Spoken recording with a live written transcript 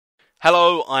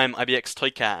Hello, I'm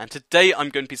IBXToyCat, and today I'm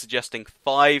going to be suggesting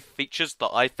 5 features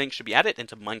that I think should be added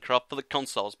into Minecraft for the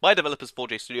consoles by developers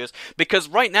 4J Studios, because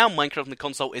right now Minecraft on the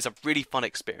console is a really fun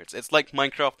experience. It's like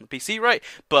Minecraft on the PC, right?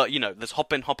 But, there's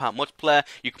hop-in, hop-out multiplayer,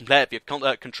 you can play it with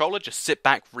your controller, just sit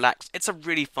back, relax. It's a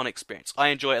really fun experience. I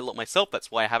enjoy it a lot myself, that's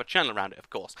why I have a channel around it,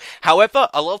 of course. However,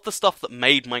 a lot of the stuff that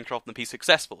made Minecraft on the PC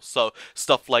successful, so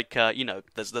stuff like,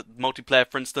 there's the multiplayer,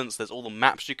 for instance, there's all the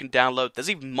maps you can download,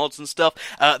 there's even mods and stuff,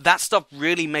 that stuff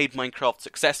really made Minecraft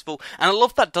successful, and a lot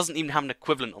of that doesn't even have an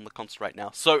equivalent on the console right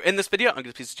now. So in this video, I'm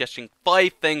going to be suggesting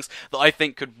 5 things that I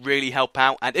think could really help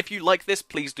out, and if you like this,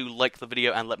 please do like the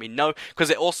video and let me know, because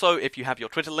it also, if you have your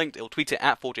Twitter linked, it'll tweet it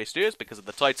at 4J Studios because of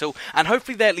the title, and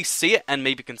hopefully they at least see it and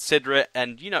maybe consider it,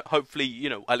 and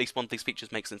hopefully, at least one of these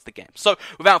features makes sense to the game. So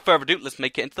without further ado, let's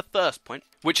make it into the first point,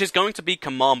 which is going to be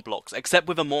command blocks, except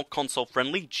with a more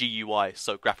console-friendly GUI,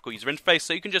 so graphical user interface,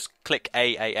 so you can just click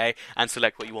A, and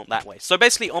select what you want that way. So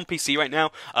basically on PC right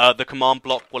now, the command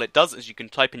block, what it does is you can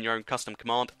type in your own custom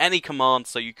command, any command,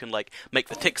 so you can make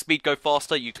the tick speed go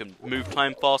faster, you can move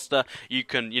time faster, you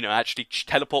can, actually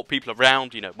teleport people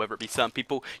around, whether it be certain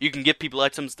people, you can give people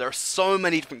items. There are so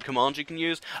many different commands you can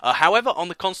use. However, on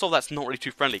the console that's not really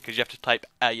too friendly, because you have to type,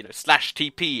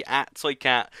 /TP at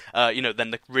toycat,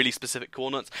 then the really specific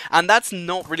coordinates, and that's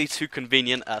not really too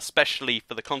convenient, especially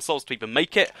for the consoles to even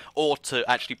make it, or to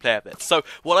actually play with it. So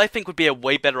what I think would be a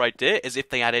way better idea is if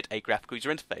they added a graphical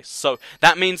user interface. So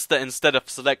that means that instead of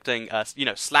selecting,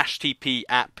 /TP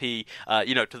at P,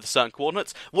 to the certain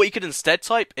coordinates, what you could instead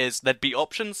type is there'd be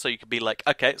options. So you could be like,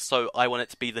 okay, so I want it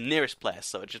to be the nearest player.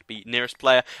 So it'd just be nearest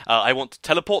player. I want to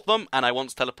teleport them, and I want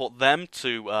to teleport them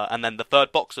to, and then the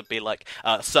third box would be like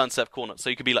a certain set of coordinates. So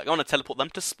you could be like, I want to teleport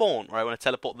them to spawn, or I want to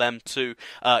teleport them to,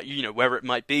 wherever it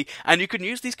might be. And you can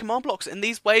use these command blocks in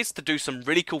these ways to do some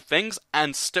really cool things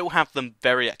and still have them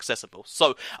very accessible.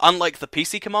 So unlike the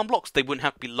PC command blocks, they wouldn't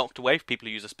have to be locked away for people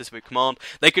who use a specific command.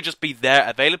 They could just be there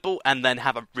available and then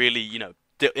have a really,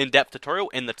 in-depth tutorial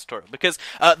in the tutorial, because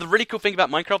the really cool thing about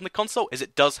Minecraft on the console is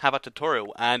it does have a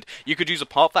tutorial, and you could use a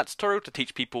part of that tutorial to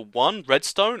teach people 1,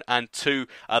 redstone, and 2,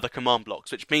 the command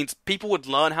blocks, which means people would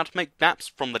learn how to make maps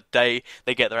from the day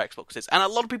they get their Xboxes, and a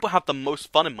lot of people have the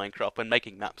most fun in Minecraft when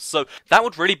making maps, so that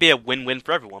would really be a win-win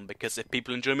for everyone, because if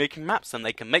people enjoy making maps, then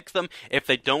they can make them. If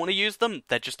they don't want to use them,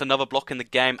 they're just another block in the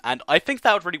game, and I think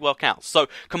that would really work out. So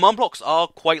command blocks are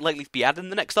quite likely to be added in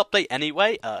the next update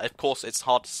anyway. Of course, it's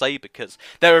hard to say because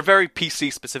they're a very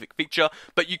PC-specific feature,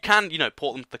 but you can,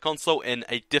 port them to the console in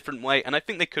a different way, and I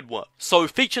think they could work. So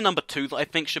feature number 2 that I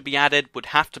think should be added would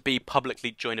have to be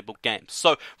publicly joinable games.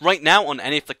 So right now on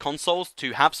any of the consoles,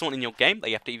 to have someone in your game,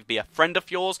 they have to either be a friend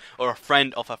of yours or a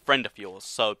friend of yours.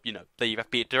 So, they either have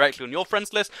to be directly on your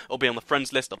friends list or be on the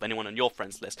friends list of anyone on your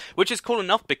friends list, which is cool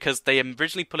enough because they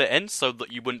originally put it in so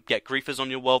that you wouldn't get griefers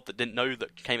on your world that didn't know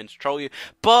that came in to troll you.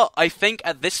 But I think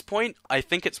at this point, I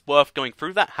think it's worth going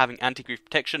through that, having anti-grief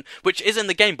protection, which is in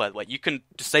the game, by the way. You can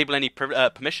disable any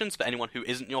permissions for anyone who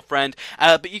isn't your friend,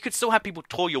 but you could still have people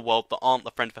tour your world that aren't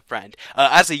the friend of a friend.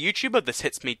 As a YouTuber, this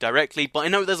hits me directly, but I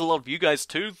know there's a lot of you guys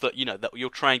too that, that you'll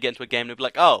try and get into a game and be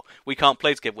like, oh, we can't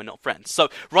play together, we're not friends. So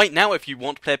right now, if you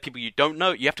want to play with people you don't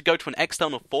know, you have to go to an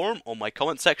external forum or my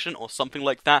comment section or something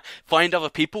like that, find other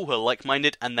people who are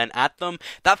like-minded and then add them.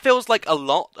 That feels like a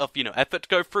lot of, effort to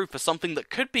go through for something that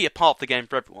could be a part of the game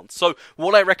for everyone. So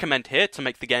what I recommend here to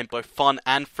make the game both fun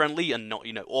and friendly and not,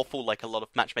 awful like a lot of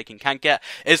matchmaking can get,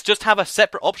 is just have a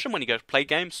separate option when you go to play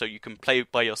games, so you can play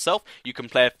by yourself, you can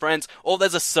play with friends, or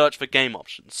there's a search for game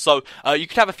options. So you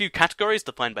could have a few categories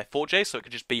defined by 4J, so it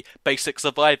could just be basic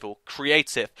survival,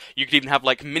 creative, you could even have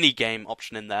mini game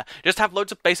option in there. Just have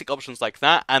loads of basic options like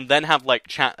that, and then have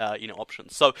chat,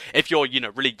 options. So if you're,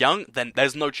 really young, then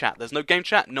there's no chat, there's no game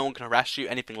chat, no one can harass you,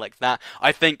 anything like that.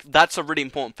 I think that's a really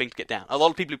important thing to get down. A lot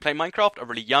of people who play Minecraft are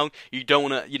really young, you don't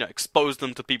want to, expose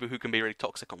them to people who can be really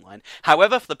toxic online.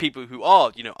 However, for the people who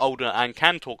are, older and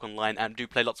can talk online and do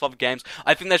play lots of other games,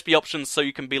 I think there should be options so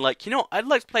you can be like, I'd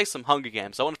like to play some Hunger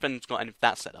Games. I want a friend who's got any of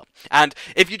that set up. And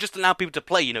if you just allow people to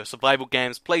play, survival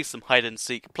games, play some hide and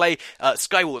seek, play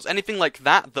Skywars, anything like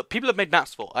that people have made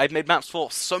maps for. I've made maps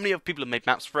for, so many other people have made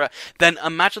maps for it, then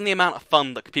imagine the amount of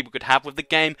fun that people could have with the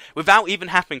game without even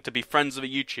having to be friends of a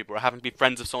YouTuber or having to be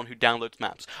friends of someone who downloads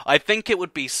maps. I think it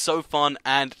would be so fun,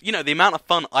 and, the amount of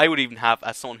fun I would even have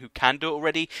as someone who can do it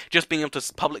already, just being able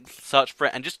to publicly search for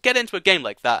it and just get into a game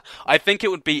like that, I think it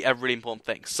would be a really important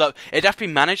thing. So it'd have to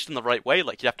be managed in the right way,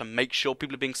 like you'd have to make sure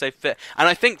people are being safe fit, and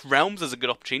I think Realms is a good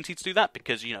opportunity to do that,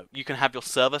 because, you know, you can have your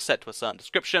server set to a certain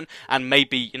description, and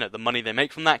maybe, you know, the money they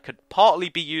make from that could partly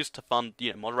be used to fund,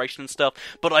 you know, moderation and stuff,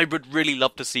 but I would really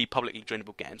love to see publicly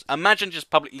joinable games. Imagine just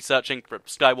publicly searching for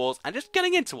Skywars and just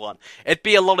getting into one. It'd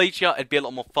be a lot easier, it'd be a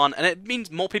lot more fun, and it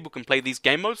means more people can play these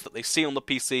game modes that they see on the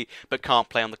PC but can't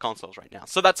play on the consoles right now.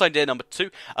 So that's idea number 2.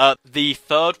 The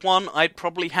third one I'd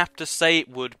probably have to say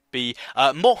would be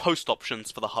more host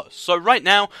options for the host. So right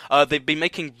now, they've been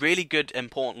making really good,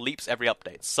 important leaps every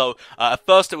update. So at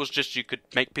first it was just you could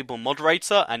make people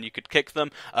moderator and you could kick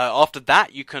them. After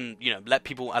that, you can, you know, let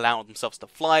people allow themselves to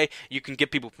fly. You can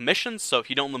give people permissions. So if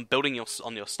you don't want them building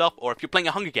on your stuff, or if you're playing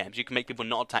a Hunger Games, you can make people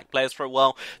not attack players for a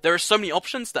while. There are so many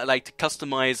options that allow you to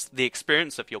customize the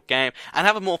experience of your game and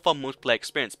have a more fun multiplayer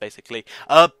experience, basically.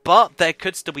 But there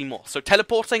could still be more. So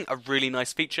teleporting, a really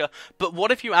nice feature. But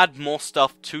what if you add more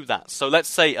stuff to that? So let's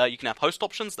say you can have host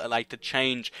options that allow you to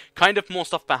change kind of more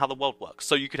stuff about how the world works.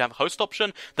 So you could have a host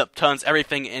option that turns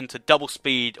everything into double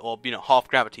speed, or, you know, half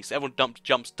gravity, so everyone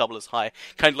jumps double as high,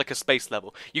 kind of like a space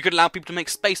level. You could allow people to make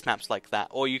space maps like that,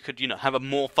 or you could, you know, have a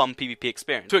more fun PvP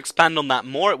experience. To expand on that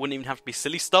more, it wouldn't even have to be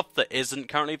silly stuff that isn't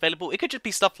currently available. It could just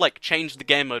be stuff like change the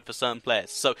game mode for certain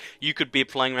players. So you could be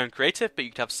playing around creative, but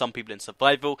you could have some people in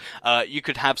survival. You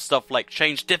could have stuff like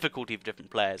change difficulty for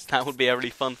different players. That would be a really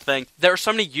fun thing. There are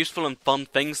so many useful and fun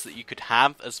things that you could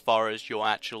have as far as your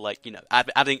actual, like, you know,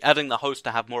 adding the host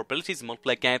to have more abilities in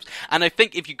multiplayer games. And I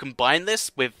think if you combine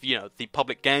this with, you know, the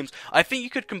public games, I think you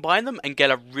could combine them and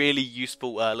get a really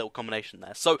useful little combination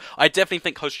there. So I definitely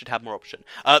think hosts should have more option.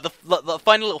 The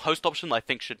final little host option that I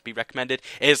think should be recommended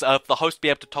is the host be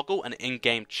able to toggle an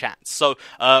in-game chat. So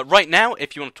right now,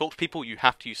 if you want to talk to people, you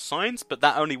have to use signs, but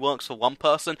that only works for one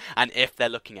person and if they're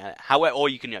looking at it. However, or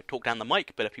you can, you know, talk down the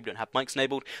mic, but if people don't have mics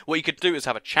enabled, what you could do is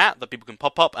have a chat that people can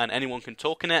pop up and anyone can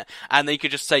talk in it, and then you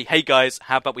could just say, hey guys,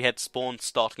 how about we head spawn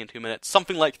starting in 2 minutes,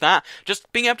 something like that.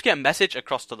 Just being able to get a message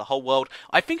across to the whole world,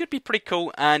 I think it'd be pretty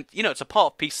cool, and, you know, it's a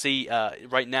part of PC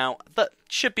right now that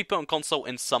should be put on console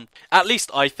in some, at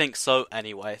least I think so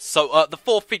anyway. So the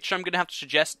fourth feature I'm going to have to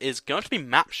suggest is going to be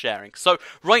map sharing. So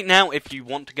right now, if you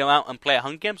want to go out and play a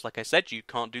Hunger Games, like I said, you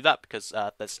can't do that because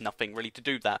there's nothing really to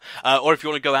do that. Or if you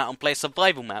want to go out and play a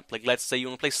survival map, like let's say you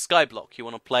want to play Skyblock, you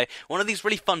want to play one of these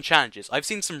really fun challenges. I've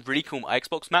seen some really cool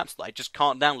Xbox maps that I just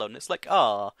can't download, and it's like,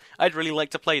 I'd really like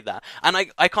to play that. And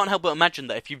I can't help but imagine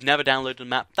that if you've never downloaded a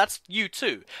map, that's you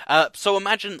too. So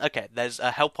imagine, okay, there's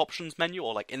a help options menu,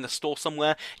 or like in the store somewhere,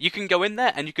 you can go in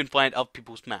there and you can find other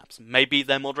people's maps. Maybe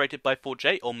they're moderated by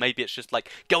 4J, or maybe it's just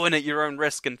like go in at your own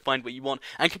risk and find what you want,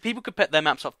 and people could put their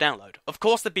maps off download. Of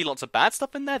course, there'd be lots of bad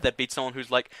stuff in there. There'd be someone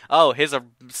who's like, oh, here's a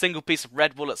single piece of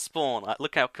red wool at spawn,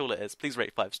 look how cool it is, please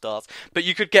rate 5 stars. But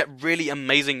you could get really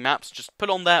amazing maps just put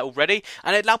on there already,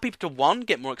 and it'd allow people to, one,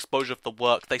 get more exposure of the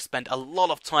work they spend a lot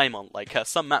of time on. Like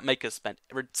some map makers spend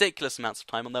ridiculous amounts of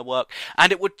time on their work,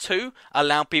 and it would, two,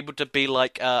 allow people to be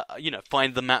like, you know,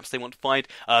 find the maps they want to find.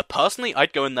 Personally,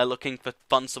 I'd go in there looking for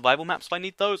fun survival maps if I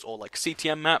need those, or like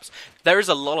CTM maps. There is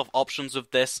a lot of options of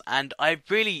this, and I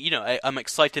really, you know, I'm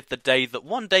excited the day that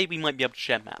one day we might be able to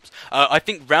share maps. I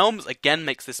think Realms, again,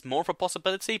 makes this more of a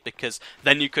possibility, because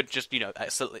then you could just, you know,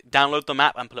 download the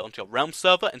map and put it onto your Realms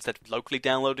server instead of locally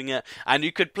downloading it, and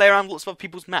you could play around with lots of other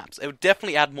people's maps. It would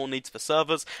definitely add more needs for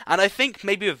servers, and I think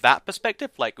maybe with that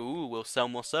perspective, like, ooh, we'll sell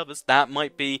more servers, that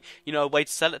might be, you know, a way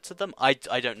to sell it to them. I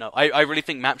don't know. I really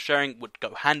think map sharing would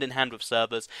go hand in hand with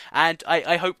servers, and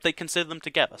I hope they consider them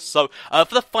together. So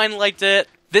for the final idea,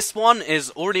 this one is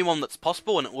already one that's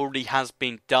possible and already has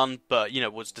been done, but, you know,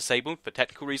 was disabled for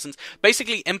technical reasons.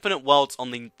 Basically, infinite worlds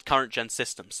on the current gen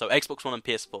system, so Xbox One and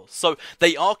PS4. So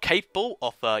they are capable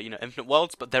of, you know, infinite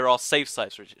worlds, but there are save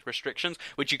size restrictions,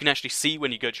 which you can actually see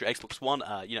when you go to your Xbox One,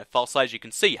 you know, file size. You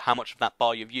can see how much of that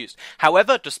bar you've used.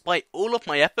 However, despite all of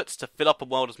my efforts to fill up a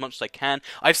world as much as I can,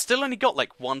 I've still only got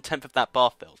like 1/10 of that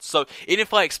bar filled. So even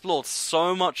if I explored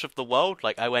so much of the world,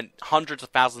 like I went hundreds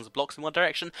of thousands of blocks in one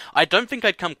direction, I don't think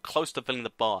I'd come close to filling the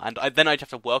bar, and then I'd have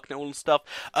to work on it all and stuff.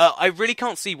 I really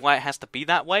can't see why it has to be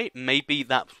that way. Maybe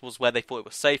that was where they thought it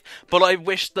was safe, but I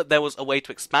wish that there was a way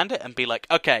to expand it and be like,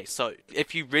 okay, so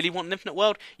if you really want an infinite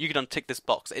world, you can untick this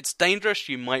box. It's dangerous,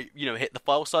 you might, you know, hit the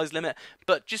file size limit,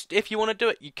 but just if you want to do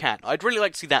it, you can. I'd really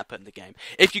like to see that put in the game.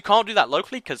 If you can't do that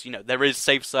locally, because, you know, there is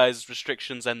save size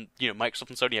restrictions, and, you know, Microsoft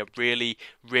and Sony are really,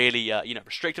 you know,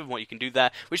 restrictive in what you can do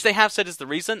there, which they have said is the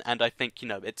reason, and I think, you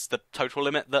know, it's the total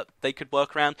limit that they could work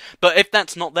around. But if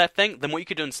that's not their thing, then what you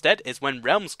could do instead is when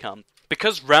Realms come,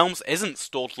 Because Realms isn't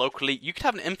stored locally, you could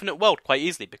have an infinite world quite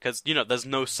easily because, there's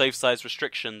no save size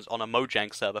restrictions on a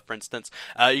Mojang server, for instance.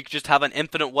 You could just have an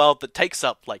infinite world that takes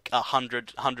up like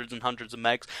hundreds and hundreds of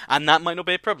megs, and that might not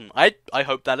be a problem. I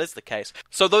hope that is the case.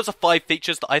 So those are 5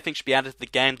 features that I think should be added to the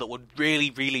game that would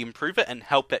really improve it and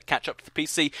help it catch up to the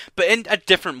PC, but in a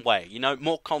different way,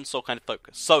 more console kind of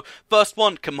focus. So first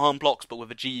one, command blocks but with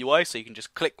a GUI, so you can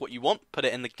just click what you want, put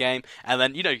it in the game, and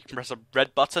then, you can press a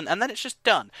red button, and then it's just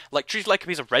done. Like, treat it like a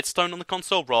piece of redstone on the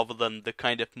console, rather than the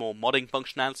kind of more modding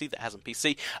functionality that has on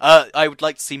PC. I would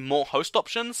like to see more host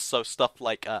options, so stuff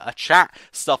like a chat,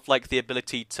 stuff like the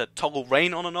ability to toggle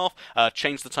rain on and off,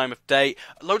 change the time of day,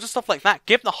 loads of stuff like that.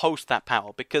 Give the host that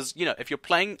power, because, if you're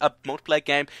playing a multiplayer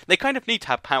game, they kind of need to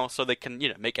have power so they can,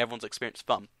 make everyone's experience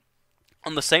fun.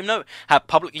 On the same note, have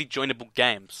publicly joinable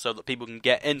games so that people can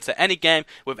get into any game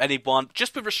with anyone,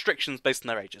 just with restrictions based on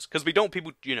their ages. Because we don't want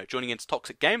people, joining into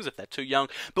toxic games if they're too young,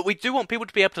 but we do want people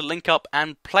to be able to link up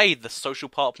and play the social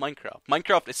part of Minecraft.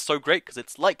 Minecraft is so great because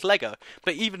it's like Lego,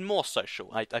 but even more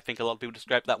social. I think a lot of people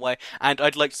describe it that way, and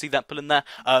I'd like to see that put in there.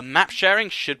 Map sharing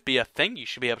should be a thing. You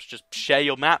should be able to just share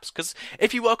your maps, because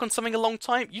if you work on something a long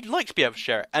time, you'd like to be able to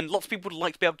share it, and lots of people would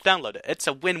like to be able to download it. It's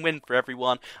a win-win for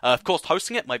everyone. Of course,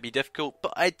 hosting it might be difficult,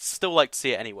 but I'd still like to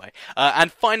see it anyway.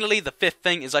 And finally, the 5th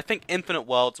thing is I think infinite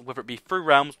worlds, whether it be through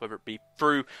Realms, whether it be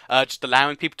through just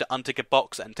allowing people to untick a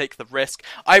box and take the risk.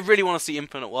 I really want to see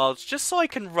infinite worlds just so I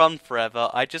can run forever.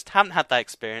 I just haven't had that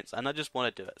experience and I just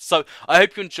want to do it. So I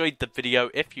hope you enjoyed the video.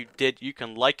 If you did, you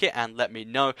can like it and let me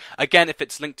know. Again, if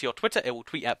it's linked to your Twitter, it will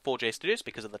tweet at 4J Studios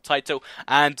because of the title,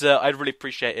 and I'd really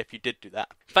appreciate it if you did do that.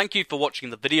 Thank you for watching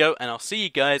the video, and I'll see you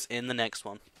guys in the next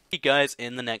one.